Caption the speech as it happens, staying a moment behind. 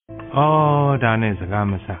အော်ဒါနဲ့စကား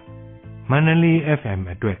မစမန္တလေး FM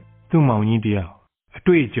အတွက်သူ့မောင်ကြီးတယောက်အ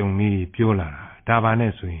တွေ့အကြုံလေးပြောလာတာဒါပါ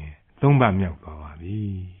နဲ့ဆိုရင်3ပတ်မြောက်သွားပါပြီ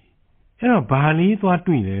အဲ့တော့ဘာလေးသွား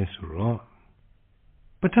တွေ့လဲဆိုတော့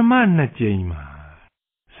ပထမ2ကြိမ်မှာ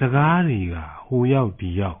စကားတွေကဟိုရောက်ဒီ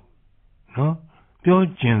ရောက်နော်ပြော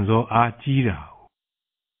ကျင်စောအားကြီးတာ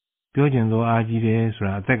ပြောကျင်စောအားကြီးတယ်ဆို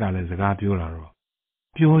တာအသက်ကလည်းစကားပြောလာတော့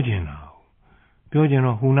ပြောကျင်တော့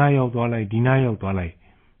ဟိုနားရောက်သွားလိုက်ဒီနားရောက်သွားလိုက်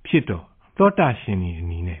ဖြစ်တော့သောတာရှင်ကြီးအ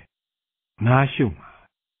နေနဲ့နားရှုံမှာ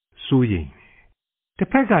စိုးရိမ်တယ်တစ်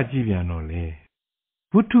ဖက်ကကြည့်ပြန်တော့လေ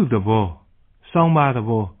ဝတ္ထုသဘောစောင်းပါသ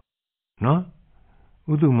ဘောနော်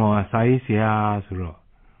ဥဒုမောကစာရေးဆရာဆိုတော့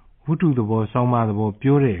ဝတ္ထုသဘောစောင်းပါသဘော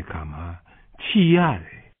ပြောတဲ့အခါမှာခြီရတ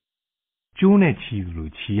ယ်ကျိုးနဲ့ခြီ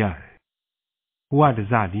လို့ခြီရတယ်ဟိုကတ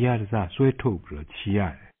စဒီကတစဆွဲထုတ်ပြီးတော့ခြီရ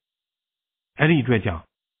တယ်အဲ့ဒီအတွက်ကြောင့်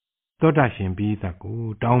သောတာရှင်ပိဋကကို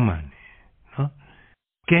တောင်းပန်တယ်နော်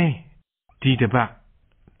ကဲဒီတစ်ပတ်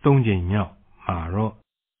3ကြိမ်မြောက်မှာတော့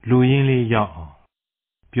လူရင်းလေးရောက်အောင်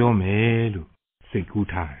ပြောမယ်လို့စိတ်ကူး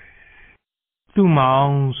ထားတယ်သူ့မော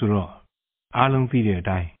င်ဆိုတော့အားလုံးသိတဲ့အ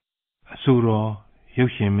တိုင်းအဆိုတော်ရု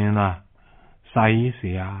ပ်ရှင်မင်းသားစာရေးဆ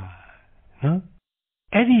ရာနော်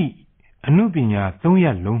အဲ့ဒီအနုပညာ3ရ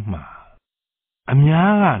ပ်လုံးမှာအ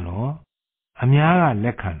များကလ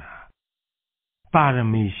က်ခံတာပါရ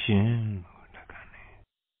မီရှင်လို့လက်ခံတယ်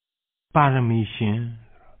ပါရမီရှင်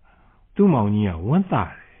သူ့မောင်ကြီးကဝန်တာ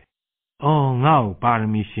တယ်အော်ငါ့ကိုပါရ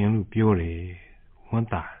မီရှင်လို့ပြောတယ်ဝန်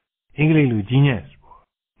တာအင်္ဂလိပ်လို genius ပေါ့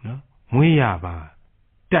နော်မွေးရပါ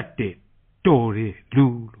တတ်တဲ့တော်တဲ့လူ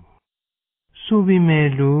လို့ဆိုပေမဲ့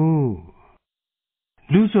လူ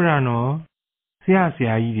ဆိုတာနော်ဆရာ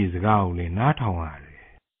ကြီးတွေစကားကိုလည်းနားထောင်ရတယ်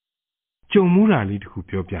ကြုံမှုတာလေးတခု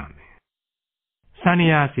ပြောပြမယ်စန္ဒ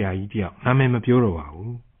ယာဆရာကြီးတယောက်နာမည်မပြောတော့ပါ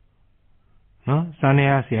ဘူးနော်စန္ဒ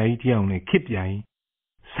ယာဆရာကြီးတယောက်နဲ့ခစ်ပြိုင်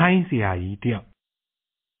ဆိုင်းဆရာကြီးတယောက်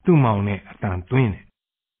သူ့မောင်နဲ့အတန်သွင်း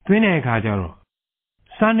တဲ့အခါကျတော့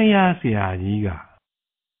စန္ဒယာဆရာကြီးက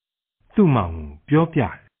သူ့မောင်ကိုပြောပြတ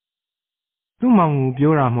ယ်သူ့မောင်ကို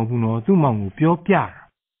ပြောတာမဟုတ်ဘူးနော်သူ့မောင်ကိုပြောပြတာ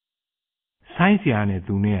ဆိုင်းဆရာနဲ့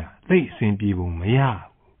သူနဲ့သိအစဉ်ပြေပုံမရ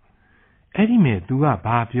ဘူးအဲ့ဒီမဲ့သူက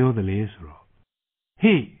ဘာပြောသလဲဆိုတော့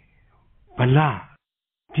ဟေးဗလာ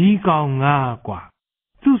ဒီကောင်ငါကွာ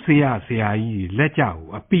သူ့ဆရာကြီးလက်ကြကို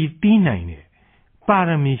အပီတီးနိုင်တယ်ပါ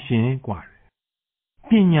ရမီရှင်ကွာ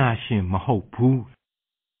ပညာရှင်မဟုတ်ဘူး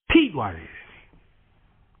ထိသွားတယ်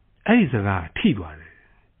အဲ့ဒီစကားထိသွားတယ်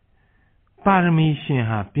ပါရမီရှင်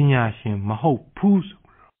ဟာပညာရှင်မဟုတ်ဘူးဆို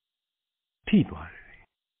တော့ထိသွားတယ်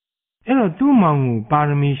အဲ့တော့သူ့မောင်ကိုပါရ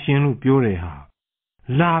မီရှင်လို့ပြောတယ်ဟာ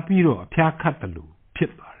လာပြီးတော့အဖျားခတ်တယ်လို့ဖြ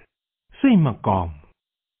စ်သွားတယ်စိတ်မကောင်း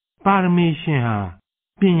ပါရမီရှင်ဟာ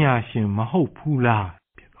ပညာရှင်မဟုတ်ဘူးလား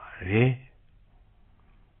ဖြစ်သွားတယ်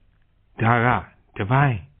ဒါကတစ်ပို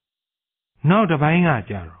င်းနောက်တစ်ပိုင်းက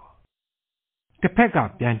ကြတော့တစ်ဖက်က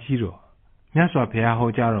ပြန်ကြည့်တော့မြတ်စွာဘုရားဟော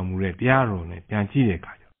ကြားတော်မူတဲ့တရားတော်နဲ့ပြန်ကြည့်တဲ့အ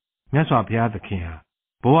ခါကျမြတ်စွာဘုရားသခင်ဟာ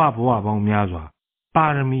ဘဝပေါင်းများစွာပါ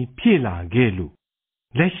ရမီဖြည့်လာခဲ့လို့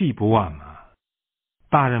လက်ရှိဘဝမှာ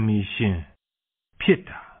ပါရမီရှင်ဖြစ်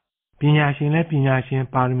တာပညာရှင်လည်းပညာရှင်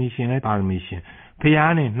ပါရမီရှင်လည်းပါရမီရှင်ဘု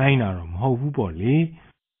ရားနဲ့နှိုင်းတာတော့မဟုတ်ဘူးပေါ့လေ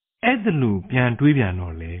အဲ့ဒါလို့ပြန်တွေးပြန်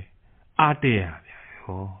တော့လေအားတရဗျာ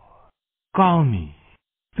ဟောကောင်းပြီ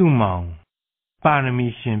သူ့မောင်ပါရမီ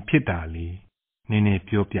ရှင်ဖြစ်တာလေနည်းနည်း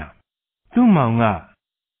ပြောပြသူ့မောင်က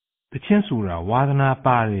တချင်းဆိုတာဝါသနာ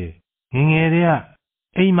ပါတယ်ငယ်ငယ်တည်းက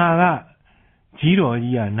အိမ်မှာကကြီးတော်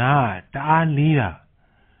ကြီးကနားတအားလေးတာ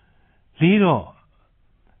လေးတော့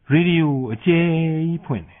ရေဒီယိုအကျယ်ကြီး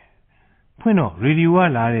ဖွင့်တော့ရေဒီယိုက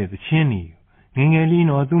လာတဲ့တချင်းတွေငယ်လေး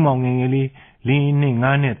နော်သူ့မောင်ငယ်လေး4နှစ်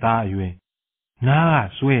5နှစ်သားအရွယ်နား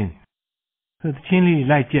ကစွဲနေတချင်းလေး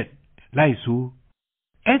လိုက်ကြက်လိုက်ဆူ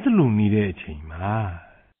အဲ့ဒါလိုနေတဲ့အချိန်မှာ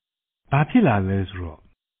ဘာဖြစ်လာလဲဆိုတော့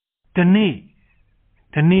တနေ့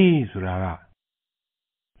ဆိုတာက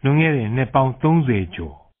လွန်ခဲ့တဲ့နှစ်ပေါင်း30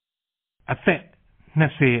ကျော်အသက်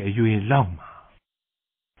20အရွယ်လောက်မှာ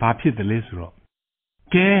ဘာဖြစ်တယ်လဲဆိုတော့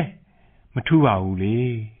ကဲမထူပါဘူးလေ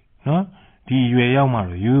နော်ဒီအရွယ်ရောက်မှ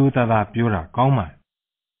တော့ရိုးရိုးသားသားပြောတာကောင်းပါ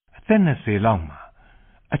အသက်20လောက်မှာ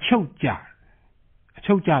အချုပ်ကျ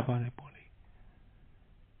သွားတယ်ပေါ့လေ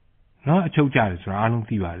နော်အချုပ်ကျတယ်ဆိုတာအားလုံး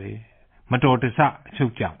သိပါလေမတော်တဆအချု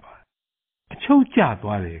ပ်ကျ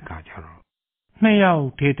သွားတဲ့အခါကျတော့နှစ်ယောက်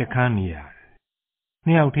တည်းတခန်းနေရတယ်နှ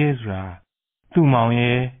စ်ယောက်တည်းဆိုတာသူ့မောင်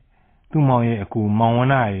ရဲ့အကူမောင်ဝ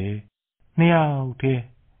နရဲ့နှစ်ယောက်တည်း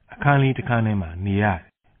အခန်းလေးတစ်ခန်းထဲမှာနေရတယ်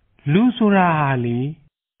လူဆိုတာဟာလေ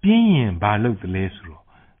ပြင်းရင်ဘာလုပ်သလဲဆိုတော့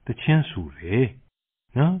တချင်းဆူတယ်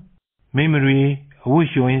နော်မိမတွေအဝတ်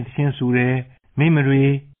လျှော်ရင်တချင်းဆူတယ်မိမတွေ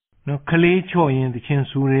နော်ခလေးချော့ရင်တချင်း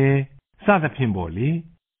ဆူတယ်စသဖြင့်ပေါ့လေ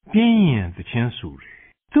边沿的签署的，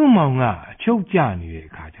杜某啊，就家里的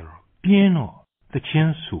卡叫边哦的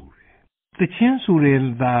签署的签署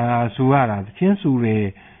的大数啊啦，签署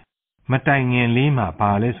的没带眼里嘛，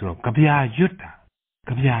把来说隔壁啊有的，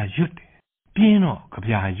隔壁啊有的，边哦隔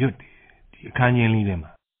壁啊有的，看见里的嘛，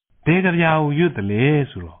别隔壁啊有的来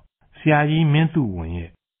说了，下一面都问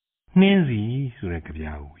也，年纪说的隔壁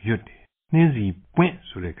啊有的，年纪半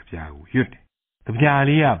说的隔壁啊有的，隔壁啊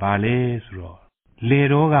里啊把来说了。来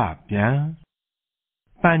到个边，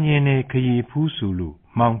半年内可以铺树路，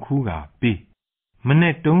忙苦个背，没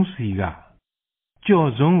那东西个，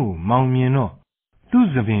叫中午忙面咯，都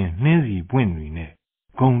这边那是本里呢，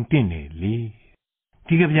供电的里，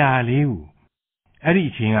这个边里有，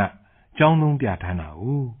以前啊，交通边谈了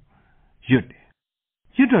有的，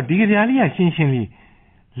有的这个边里啊，新鲜里，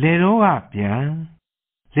来到个边，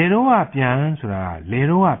来到个边是啦，来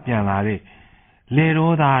到个边哪里，来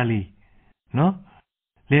到哪里，喏。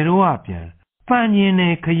来到那边，半年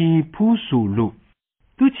内可以铺树路，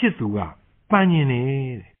都去做啊。半年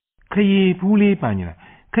内可以铺里半年了，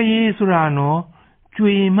可以说啥呢？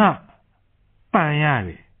追马半夜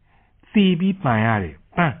的，随便半夜的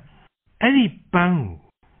半，半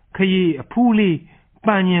可以铺里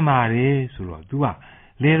半年嘛的，说了对吧？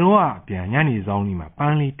来到那边，人家找你嘛，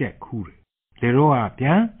半里带苦的。来到那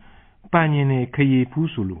边，半年内可以铺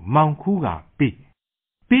树路，忙苦个背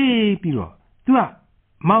了，对吧？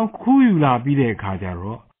忙苦有啦，比来卡家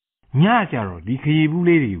伙，伢家伙离开不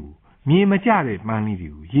来的有，面没家的班里的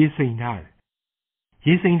有，也生他的，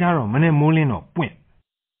也生他了，没那磨练了，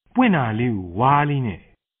本哪里有瓦里呢？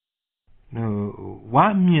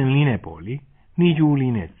瓦面里呢玻璃，泥土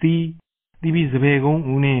里呢地，里边100公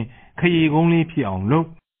屋呢，可以公里偏昂路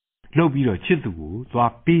比了7度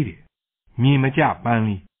抓背的，面没家班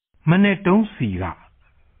里，没那东西啦，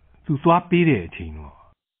就抓背的情况。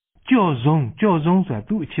叫中说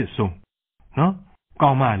都去送，喏，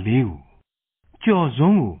搞嘛礼物，叫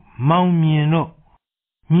中猫面咯，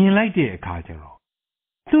面来的卡着咯，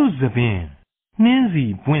都这边年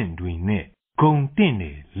纪半对呢，供电的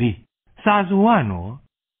里，啥子话呢？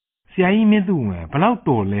下一面都问不老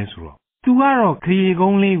多来说，都话咯可以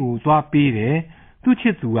供礼物抓别的，都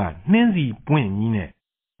去做啊，年纪半年呢，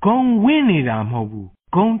供温的啦好不？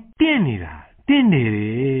供电的啦，电的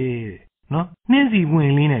嘞。喏，那是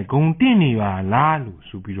问里呢，供电的话拉路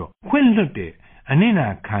属比着混乱的，你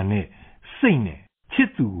那看呢，谁呢？七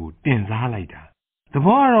组电啥来的？这不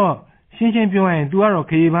咯，新鲜表演都咯，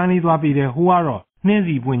可以帮你抓别的，好咯，那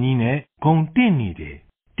是问你呢，供电的，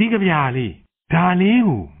这个边里大礼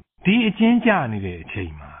物，第一件家里的钱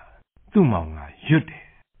嘛，都忙啊，有的，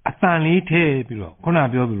单里贴比如，可能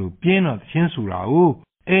表比如变了钱数了哦，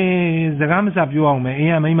这个么啥表我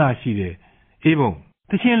们没嘛是的，不。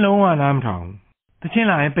这钱龙啊，那么长，这钱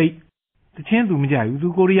哪一背？这钱都没加，有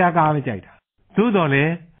都过了牙膏没加的。多到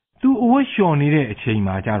嘞，都我想你的钱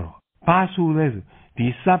嘛加了，把数的是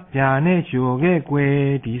第10边呢小个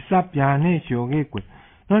贵，第10边呢小个贵，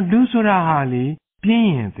那都说了哈里边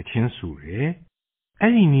沿的钱数嘞，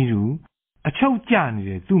你如吵架你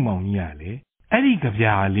的都忙你啊嘞，个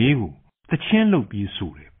边礼物，这钱路比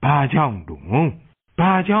数嘞，八强东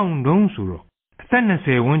数了，但那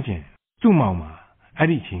3文钱都忙嘛。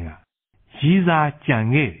以前啊，以前讲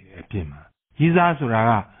的变嘛，以前说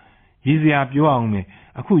啦，以前比方面，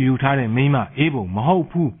可有他的美嘛，不好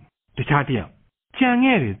铺，就差点讲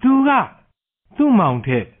的都忙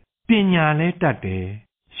的，变伢来搭的，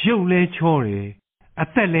手来敲的，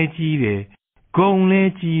得来挤的，公来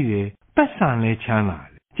挤的，不上来抢啦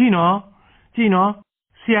的，记喏，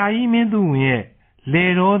下一面都也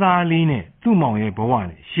来到哪里呢？都忙也不忘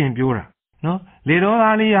了，先表了，喏，来到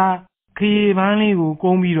哪里啊？可以帮你个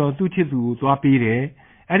公币了，都去做抓别的，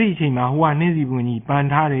以前嘛，我那是问你帮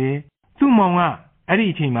他的，做梦啊，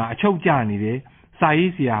以前嘛，吵架你的，啥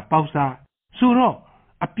意思啊？包啥？说了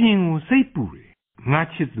边有谁补的？我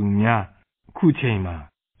去做咩？苦钱嘛，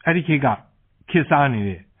以前个去啥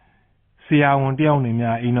你的？谁啊？我掉你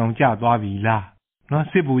咩？银行家抓比啦，那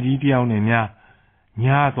谁不去掉你咩？你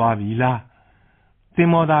抓比啦，怎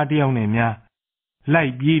么打掉你咩？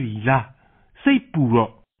来别离啦，谁补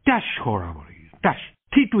了？dash 好了不？dash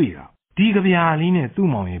踢对了，第个边里呢都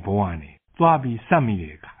忙也不完呢，抓比上面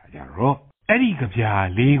的卡家伙，个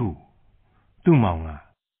边里个都忙啊，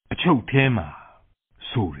秋天嘛，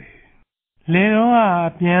输嘞，来到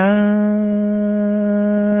边，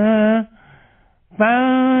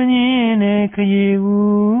半年内可以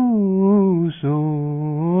无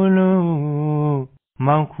所lo，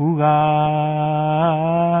忙苦个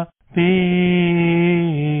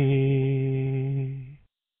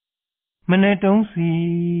没那东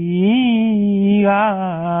西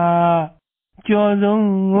啊， ကျော်ဆုံး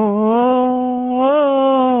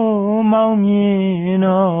မောင်းမြင်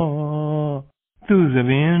တော့သူ့သပ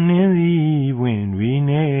င်နှင်းစီဝင်တွေ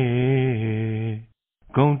နဲ့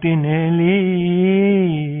ဂုံတင်နေလေ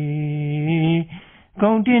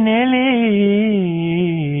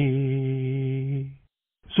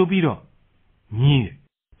ဆိုပြီးတော့ညီး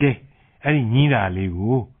တယ်အဲ့ဒီညီးတာလေး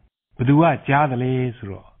ကိုဘသူကကြားတယ်လဲဆို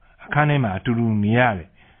တော့အခန်းထဲမှာအတူတူနေရတယ်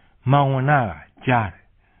မောင်ဝဏက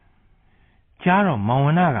ကြားတော့မောင်ဝ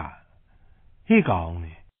ဏကဟေ့ကောင်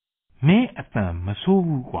လေမင်းအတန်မဆိုး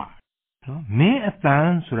ဘူးကွာနော်မင်းအတန်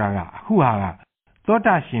ဆိုတာကအခုဟာကသော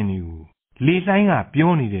တာရှင်တွေကိုလေတိုင်းက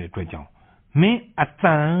ပြောနေတဲ့အတွက်ကြောင့်မင်းအတ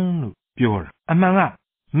န်လို့ပြောတာအမှန်က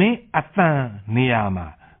မင်းအတန်နေရာမှာ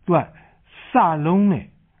तू ကစလုံးနဲ့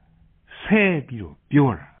ဆဲပြီးတော့ပြော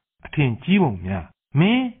တာအထင်ကြီးပုံများမ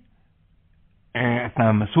င်းအတ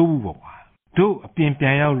န်မဆိုးဘူးပေါ့ကွာတို့အပြင်ပြ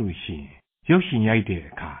န်ရောက်လို့ရှိရင်ရုပ်ရှင်ရိုက်တဲ့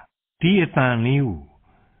အခါဒီအတန်လေးကို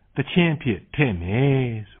တချင်းအဖြစ်ထည့်မယ်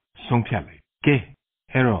ဆုံးဖြတ်လိုက်ကဲ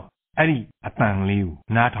အဲ့တော့အဲ့ဒီအတန်လေးကို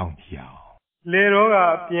နားထောင်ကြည့်အောင်လေတော့က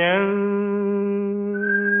ပြန်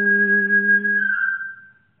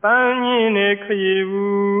ပန်းရင်းနဲ့ခရီး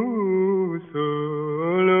ဘူးဆို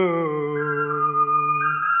လို့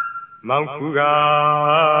မောင်ခုက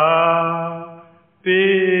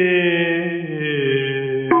ပေး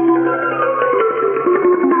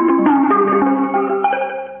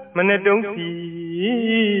မနဲ့တုံးစီ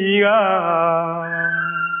က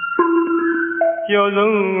ကျော်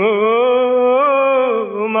ဆုံး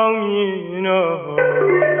မောင်းမြင်တော့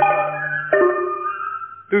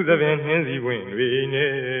သူ့သပင်နှင်းစီဝင်တွေ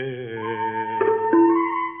နဲ့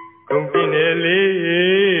ဂုံပြင်းနေလေ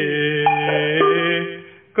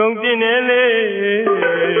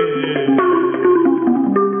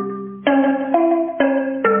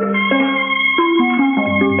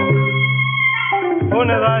ဘုန်း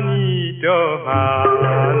သာနီတော်ဟာ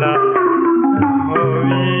လာဟော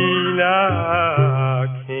ပြီလား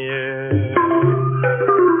ခင်ရဲ့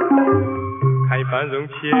ခိုင်ပန်းဆုံး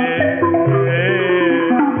ချေ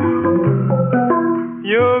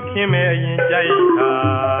ရိုးခင်မဲ့အရင်ကြိုက်တာ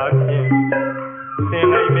ဖြင့်ဆင်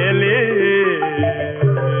လိုက်မယ်လေ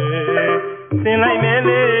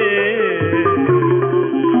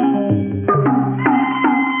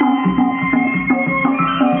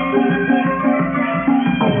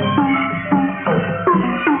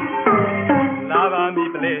လာပါမီ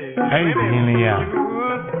ပလေအဲ့ဒီရင်လေးရ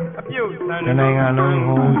တနိုင်ငံလုံး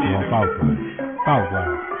ဟိုးကျော်ပေါက်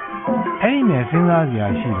သွားအဲ့ဒီနဲ့စဉ်းစားစရာ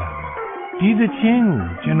ရှိတာဒီသချင်းကို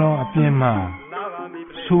ကျွန်တော်အပြင်မှာ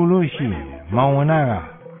ဆိုလို့ရှိရင်မောင်ဝဏက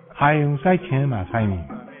အာယုံစိုက်ခြင်းမှာဆိုင်ပြီ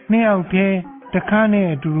နှစ်ယောက်တည်းတခါနဲ့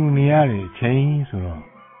အတူတူနေရတဲ့ချိန်ဆိုတော့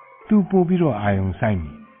သူပို့ပြီးတော့အာယုံဆိုင်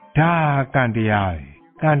ပြီဒါကံတ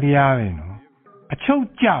ရားပဲနော်အချုပ်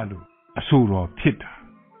ကြလို့အဆိုတော်ဖြစ်တာ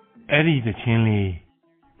အဲ့ဒီသချင်းလေး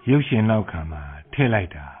ရုပ်ရှင်နောက်ခံမှာထည့်လိုက်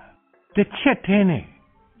တာတစ်ချက်တည်းနဲ့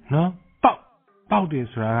နော်ပေါက်တယ်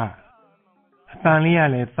ဆိုတာကအတန်လေးက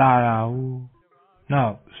လည်းသာတာဟုတ်နော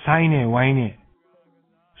က်ဆိုင်းနဲ့ဝိုင်းနဲ့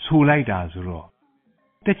ဆူလိုက်တာဆိုတော့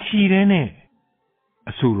တချီတဲ့နဲ့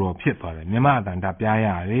အဆူတော်ဖြစ်သွားတယ်မြမအတန်တပြားရ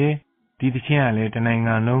တယ်ဒီတချင်းကလည်းတနိုင်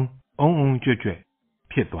ငံလုံးအုံကြွ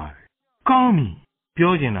ဖြစ်သွားတယ်ကောင်းပြီ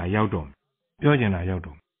ပြောကျင်တာရောက်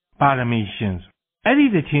တော့ပါရမီရှင်အဲ့ဒီ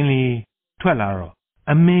တချင်းလေးထွက်လာတော့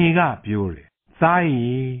အမေကပြောတယ်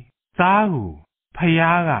သားကိုဖ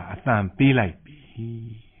ယားကအတန်ပေးလိုက်ပြီ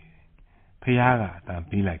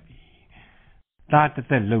သားတစ်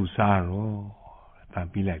သက်လှုပ်ရှားတော့အတန်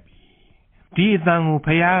ပေးလိုက်ပြီဒီအတန်ကိုဖ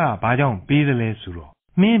ယားကဘာကြောင့်ပေးတယ်လဲဆိုတော့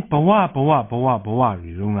မင်းဘဝ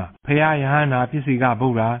တွေတုန်းကဖယားယဟန္တာပစ္စေကဗု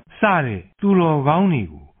ဒ္ဓစတဲ့သူတော်ကောင်းတွေ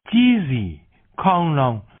ကိုကြီးစီခေါင်းလော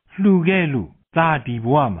င်လှူခဲ့လို့သားဒီဘ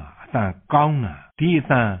ဝမှာအတန်ကောင်းတာဒီအ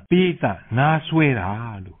တန်ပေးတာနားဆွဲတာ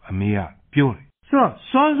လို့အမေကပြောတယ်ဆိုတော့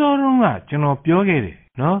စောစောတုန်းကကျွန်တော်ပြောခဲ့တယ်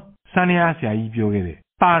နော်စန္ဒယာဆရာကြီးပြောခဲ့တယ်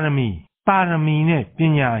ပါရမီနဲ့ပ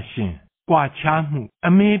ညာရှင်ကွာခြားမှု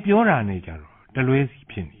အမေပြောတာနဲ့ကြတော့တလွဲစီ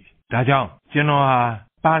ဖြစ်နေပြီဒါကြောင့်ကျွန်တော်ဟာ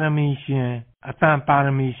ပါရမီရှင်အတန်ပါရ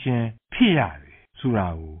မီရှင်ဖြစ်ရတယ်ဆိုတာ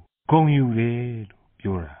ကိုဂုဏ်ယူတယ်လို့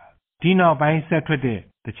ပြောတာဒီနောက်ပိုင်းဆက်ထွက်တဲ့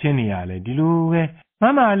တခြင်းတွေရလဲဒီလိုပဲမ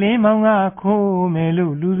မလေးမောင်ကခိုးမယ်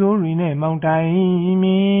လို့လူစိုးတွေနဲ့မောင်တိုင်မ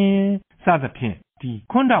င်းစသဖြင့်ဒီ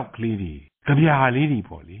ခွန်းတောက်ကလေးတွေကြပြာလေးတွေ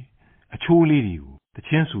ပေါ့လေအချိုးလေးတွေကိုတ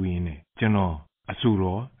ခြင်းဆိုရင်းနဲ့ကျွန်တော်အဆူ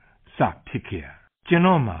တော်စဖြစ်ခဲ့ရကျွန်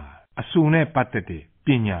တော်မှာအဆူနဲ့ပတ်သက်တဲ့ပ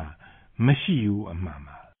ညာမရှိဘူးအမှန်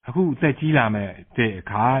ပါအခုအသက်ကြီးလာမဲ့တဲ့အ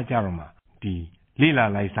ခါကျတော့မှဒီလေ့လာ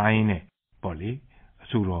လိုက်စားရင်းနဲ့ပေါ့လေအ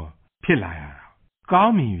ဆူတော်ဖြစ်လာရတာကော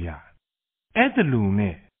င်းပြီဗျအဲ့တလူ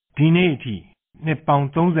နဲ့ဒီနေ့အထိနှစ်ပေါင်း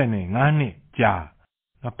35နှစ်ကြာ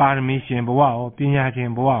ပါရမီရှင်ဘဝရောပညာရှင်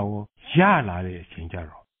ဘဝရောရလာတဲ့အချိန်ကျ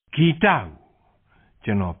တော့ဂီတကို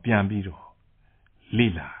ကျွန်တော်ပြန်ပြီးတော့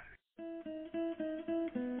လေ့လာ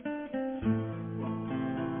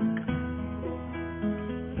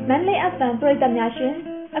မန္တလေး FM ပရိသတ်များရှင်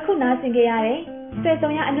အခုနားဆင်ကြရတဲ့ဆွေဆော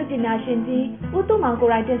င်ရအနုပညာရှင်ကြီးဦးသူမောင်ကို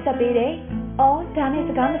ရိုင်းတင်ဆက်ပေးတဲ့အော်ဒါနဲ့စ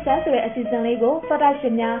ကားမဆက်ဆိုတဲ့အစီအစဉ်လေးကိုသောတာရှ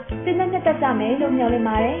င်များသိနေတတ်ကြမယ်လို့မျှော်လင့်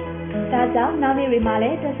ပါတယ်။ဒါကြောင့်နောက်နေ့တွေမှာလ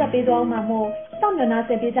ည်းတင်ဆက်ပေးသွားအောင်မှာမို့စောင့်မျှော်နားဆ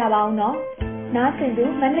င်ပေးကြပါအောင်နော်။နားဆင်သူ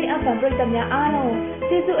မန္တလေး FM ပရိသတ်များအားလုံး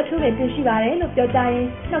ကျေးဇူးအထူးပဲတင်ရှိပါတယ်လို့ပြောကြရင်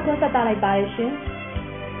နှုတ်ခွန်းဆက်သလိုက်ပါရရှင်။